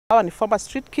Hawa ni former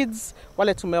street kids,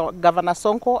 wale Governor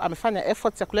Sonko amefanya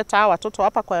efforts ya kuleta hawa watoto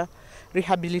hapa kwa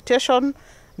rehabilitation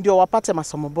ndio wapate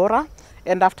masomo bora.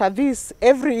 And after this,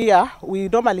 every year we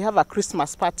normally have a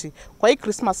Christmas party. Kwa hii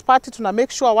Christmas party tuna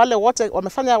make sure wale wote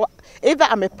wamefanya either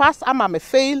amepass ama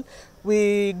amefail,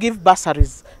 we give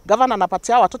bursaries. Governor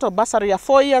anapatia watoto bursary ya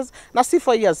 4 years na si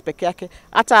 4 years peke yake,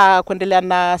 hata kuendelea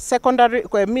na secondary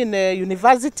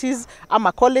universities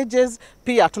ama colleges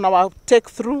pia tunawa take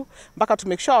through mpaka to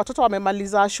make sure watoto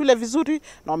wamemaliza shule vizuri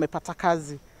na wamepata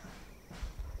kazi.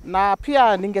 Na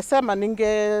pia ningesema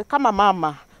kama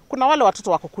mama, kuna wale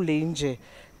watoto wako kule nje.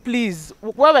 Please,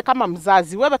 wewe kama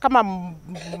mzazi, wewe kama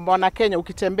mwana Kenya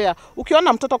ukitembea,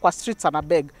 ukiona mtoto kwa streets ana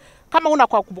beg, kama una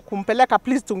kwa kumpeleka,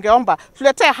 please tungeomba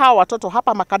tuletee hawa watoto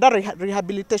hapa Makadara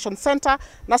Rehabilitation Center,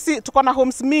 na si tuko na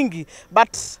homes mingi,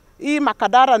 but hii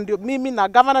Makadara ndio mimi na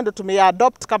governor ndio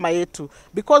tumeadopt kama yetu,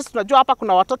 because tunajua hapa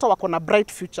kuna watoto wako na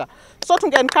bright future. So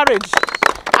tunge encourage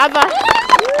other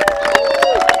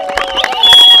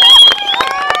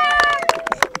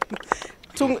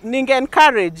ninge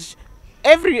encourage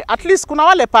at least kuna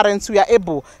wale parents who are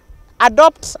able,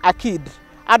 adopt a kid,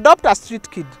 adopt a street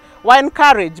kid, wa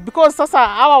encourage, because sasa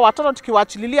hawa watoto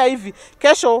tukiwaachililia hivi,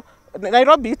 kesho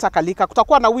Nairobi itakalika,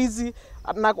 kutakuwa na wizi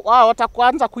na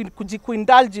watakuanza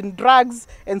kuindulge in drugs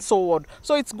and so on.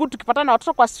 So it's good tukipatana na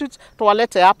watoto kwa street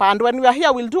tuwalete hapa, and when we are here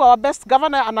we'll do our best.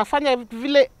 Governor anafanya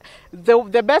vile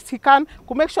the best he can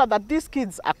to make sure that these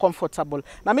kids are comfortable.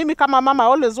 Na mimi kama mama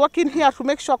always working here to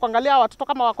make sure kuangalia watoto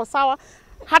kama wako sawa,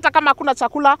 hata kama hakuna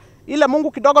chakula, ile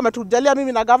Mungu kidogo ametujalia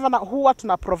mimi na governor, huwa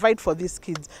tuna provide for these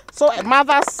kids. So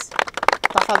mothers,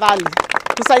 tafadhali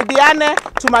tusaidiane,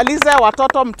 tumalize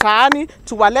watoto mtaani,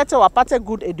 tuwalete wapate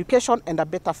good education and a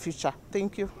better future.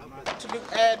 Thank you.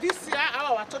 This year hawa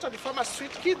watoto ni former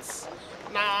street kids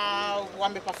na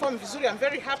wameperform vizuri. I'm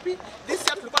very happy. This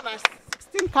year tulikuwa na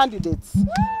 16 candidates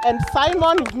and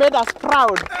Simon, you've made us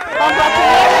proud.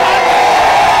 Congratulations.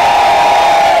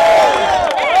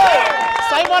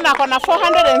 Simon ako na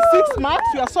 406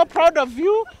 marks. We are so proud of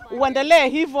you. Uendelee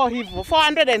hivyo hivyo.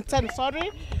 410,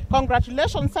 sorry.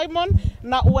 Congratulations Simon,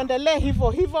 na uendelee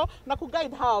hivyo na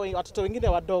kuguide hawa watoto wengine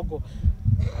wadogo.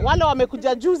 Wale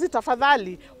wamekuja juzi,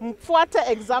 tafadhali mfuate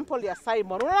example ya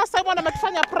Simon. Unaona Simon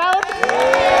ametufanya proud.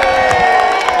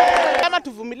 Kama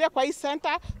tuvumilie kwa hii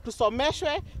center,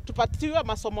 tusomeshwe, tupatiwe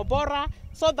masomo bora,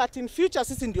 so that in future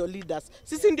sisi ndio leaders.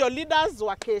 Sisi ndio leaders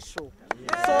wa kesho.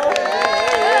 So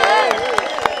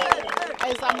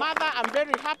as a mother, I'm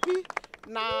very happy.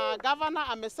 Na governor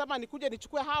amesema nikuje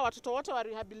nichukue hawa watoto wote wa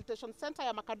rehabilitation center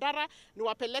ya Makadara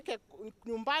niwapeleke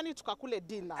nyumbani tukakule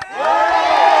dinner.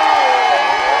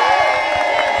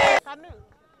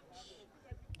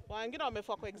 Wengine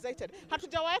wamekuwa kwa excited.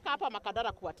 Hatujaweka hapa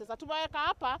Makadara kuwatesa. Tumeweka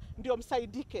hapa ndio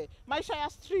msaidike. Maisha ya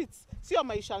streets sio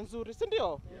maisha nzuri, si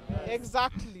ndio? Yes.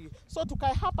 Exactly. So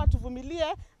tukae hapa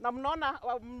tuvumilie, na mnaona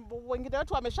wengine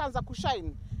wetu wameshaanza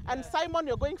kushine. And Simon,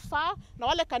 you're going far. Na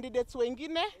wale candidates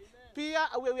wengine pia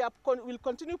we'll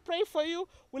continue pray for you,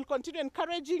 we'll continue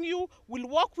encouraging you, we'll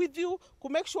work with you to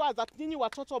make sure that nyinyi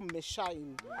watoto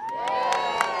mmeshine.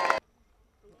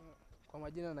 Kwa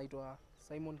majina naitwa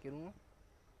Simon Kirungo,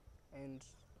 and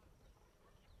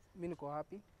mimi niko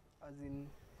happy as in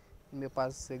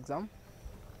nimepass exam.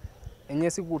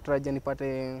 Enye sikutarajia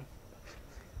nipate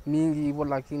mingi hivyo,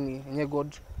 lakini enye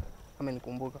God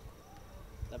amenikumbuka.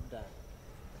 Labda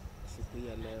siku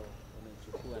ya leo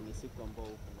unachukua ni siku ambayo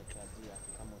unatarajia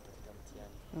kama utafika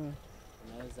mtihani.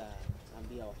 Unaweza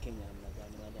ambia Wakenya namna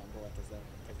gani wale ambao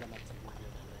watazama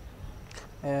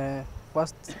TV?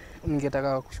 First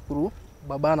ningetaka kushukuru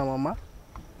baba na mama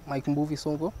Mike Mbuvi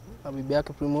Sonko na bibi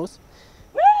yake Primos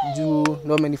juu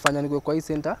ndio amenifanya niko kwa hii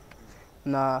center,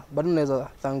 na bado naweza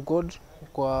thank God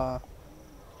kwa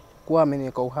kuwa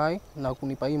ameniweka uhai na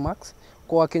kunipa hii marks.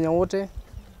 Kwa Wakenya wote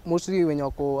mostly wenye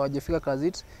wako hajafika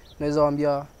kazi, naweza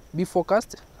waambia be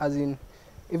focused, as in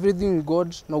everything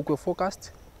God, na uko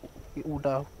focused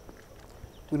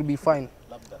will be fine.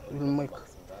 Will make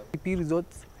KCPE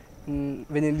results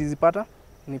venye nilizipata,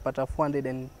 nipata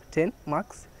 410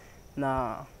 marks,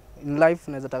 na in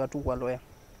life naweza taka tu kwa lawyer.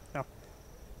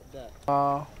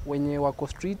 Wenye wako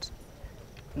street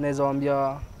naweza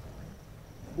waambia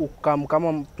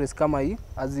kama press kama hii,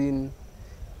 as in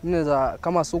naweza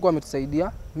kama Sonko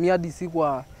ametusaidia, mimi hadi si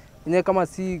kwa yenyewe, kama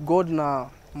si God na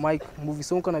Mike Mbuvi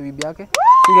Sonko na bibi yake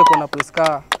singekuwa na press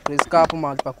car hapo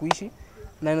mahali pa kuishi.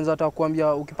 Na naweza hata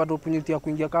kuambia ukipata opportunity ya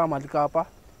kuingia kama mahali hapa,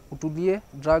 utulie,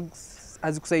 drugs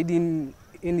hazikusaidii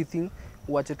anything,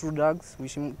 uache tu drugs,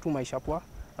 uishi tu maisha poa,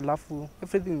 alafu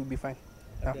everything will be fine.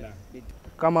 Yeah.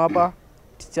 Kama hapa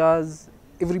teachers,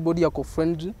 everybody yako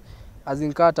friendly,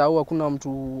 azinkata au hakuna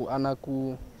mtu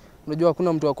unajua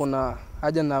hakuna mtu akona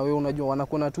haja na wewe, unajua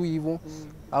wanakona tu hivyo.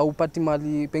 Au upati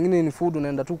mali pengine ni food,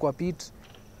 unaenda tu kwa pit.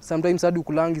 Sometimes hadi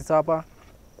ukulangi sapa,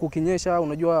 kukinyesha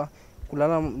unajua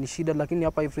kulala ni shida, lakini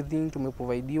hapa everything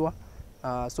tumeprovidiwa.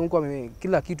 Sonko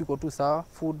kila kitu iko tu sawa,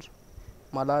 food,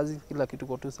 malazi, kila kitu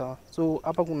iko tu sawa. So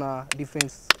hapa kuna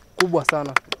difference kubwa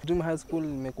sana. Dream High School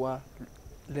imekuwa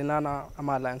Lenana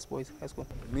ama Alliance Boys High School.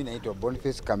 Mimi naitwa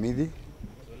Boniface Kamidhi.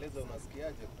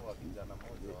 Unasikiaje kwa kijana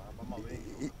mmoja wa mama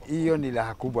wengi? Hiyo ni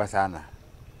raha kubwa sana,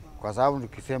 kwa sababu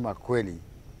tukisema kweli,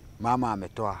 mama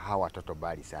ametoa hawa watoto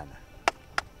bali sana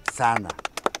sana,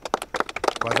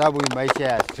 kwa sababu hii maisha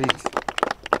ya street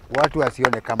watu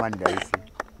wasione kama ni rahisi.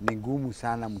 Ni ngumu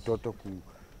sana mtoto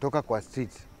kutoka kwa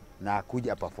street na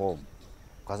kuja perform,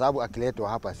 kwa sababu akiletwa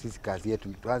hapa, sisi kazi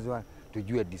yetu lazima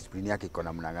tujue discipline yake iko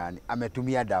namna gani,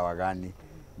 ametumia dawa gani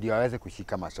ndio aweze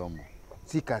kushika masomo.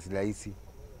 Si kazi rahisi,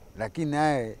 lakini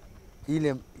naye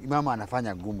ile mama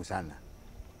anafanya ngumu sana.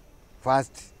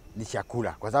 First ni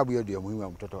chakula, kwa sababu hiyo ndio muhimu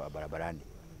wa mtoto wa barabarani.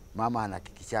 Mama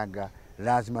anahakikishaga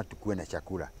lazima tukue na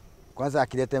chakula. Kwanza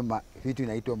akilete vitu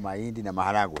inaitwa mahindi na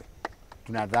maharagwe,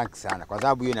 tuna thank sana, kwa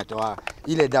sababu hiyo inatoa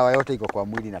ile dawa yote iko kwa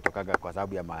mwili, inatokaga kwa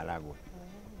sababu ya maharagwe.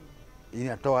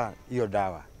 Inatoa hiyo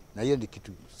dawa, na hiyo ni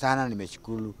kitu sana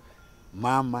nimeshukuru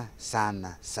mama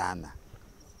sana sana.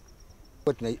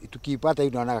 Tukiipata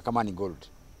hiyo tunaona kama ni gold,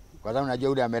 kwa sababu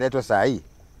unajua ule ameletwa saa hii,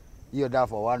 hiyo dawa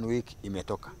for 1 week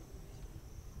imetoka.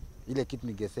 Ile kitu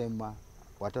ningesema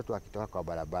watoto wakitoka kwa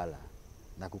barabara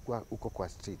na kukua uko kwa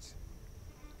street,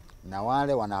 na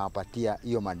wale wanawapatia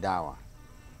hiyo madawa,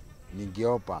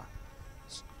 ningeomba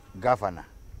gavana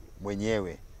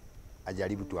mwenyewe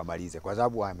ajaribu tuamalize, kwa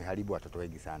sababu wameharibu watoto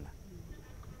wengi sana.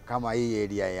 Kama hii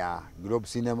area ya Globe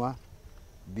Cinema,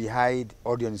 behind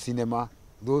Odeon Cinema,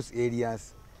 those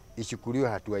areas ichukuliwe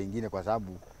hatua ingine, kwa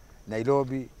sababu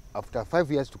Nairobi after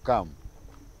 5 years to come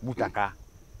mutaka,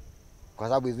 kwa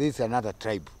sababu this is another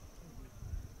tribe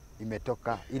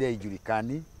imetoka ile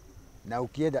ijulikani, na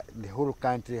ukienda the whole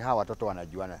country hawa watoto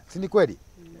wanajuana, si ni kweli?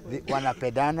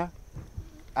 Wanapedana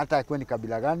hata kwa ni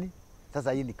kabila gani.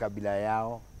 Sasa hii ni kabila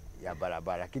yao ya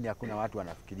barabara, lakini hakuna watu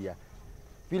wanafikiria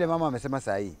vile mama amesema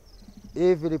saa hii,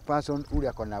 every person ule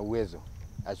akona uwezo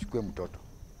achukue mtoto,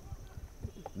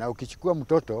 na ukichukua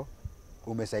mtoto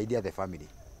umesaidia the family.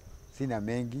 Sina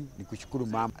mengi, ni kushukuru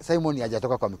mama. Simon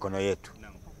hajatoka kwa mikono yetu,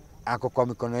 ako kwa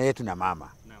mikono yetu na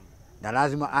mama, na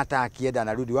lazima hata akienda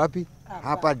anarudi wapi?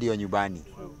 Hapa ndio nyumbani,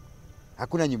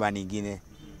 hakuna nyumbani nyingine.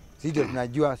 Sisi ndio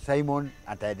tunajua Simon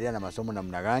ataendelea na masomo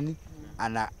namna gani,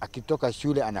 akitoka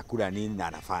shule anakula nini na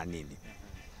anafanya nini.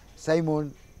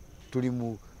 Simon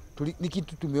ni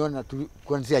kitu tumeona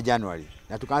kuanzia January,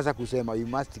 na tukaanza kusema you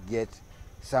must get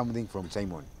something from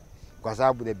Simon, kwa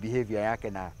sababu the behavior yake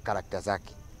na character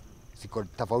zake siko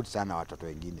tofauti sana watoto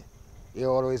wengine. Yeye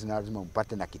always lazima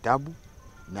mpate na kitabu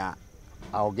na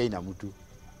aongee na mtu.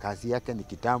 Kazi yake ni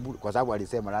kitabu, kwa sababu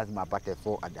alisema lazima apate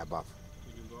 4 and above.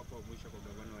 Ujumbe wako wa mwisho kwa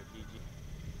gavana wa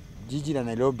jiji la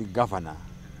Nairobi? Governor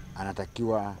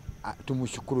anatakiwa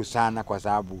tumshukuru sana, kwa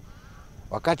sababu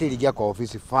wakati iliingia kwa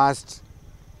ofisi first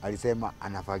alisema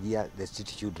anafagia the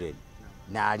street children,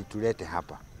 na alitulete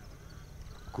hapa.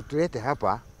 Kutulete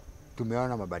hapa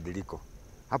tumeona mabadiliko.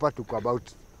 Hapa tuko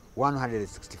about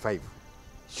 165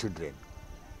 children,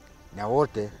 na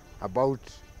wote about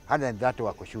 130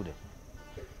 wako shule.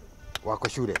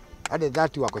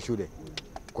 130 wako shule.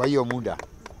 Kwa hiyo muda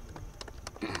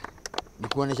ni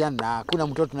kuoneshana, na hakuna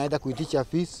mtoto anaenda kuitisha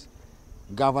fees.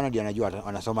 Governor ndiye anajua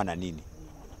wanasoma na nini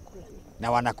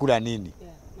na wanakula nini.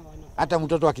 Hata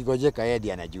mtoto akigojeka yeye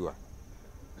ndiye anajua.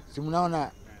 Si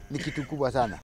mnaona ni kitu kubwa sana.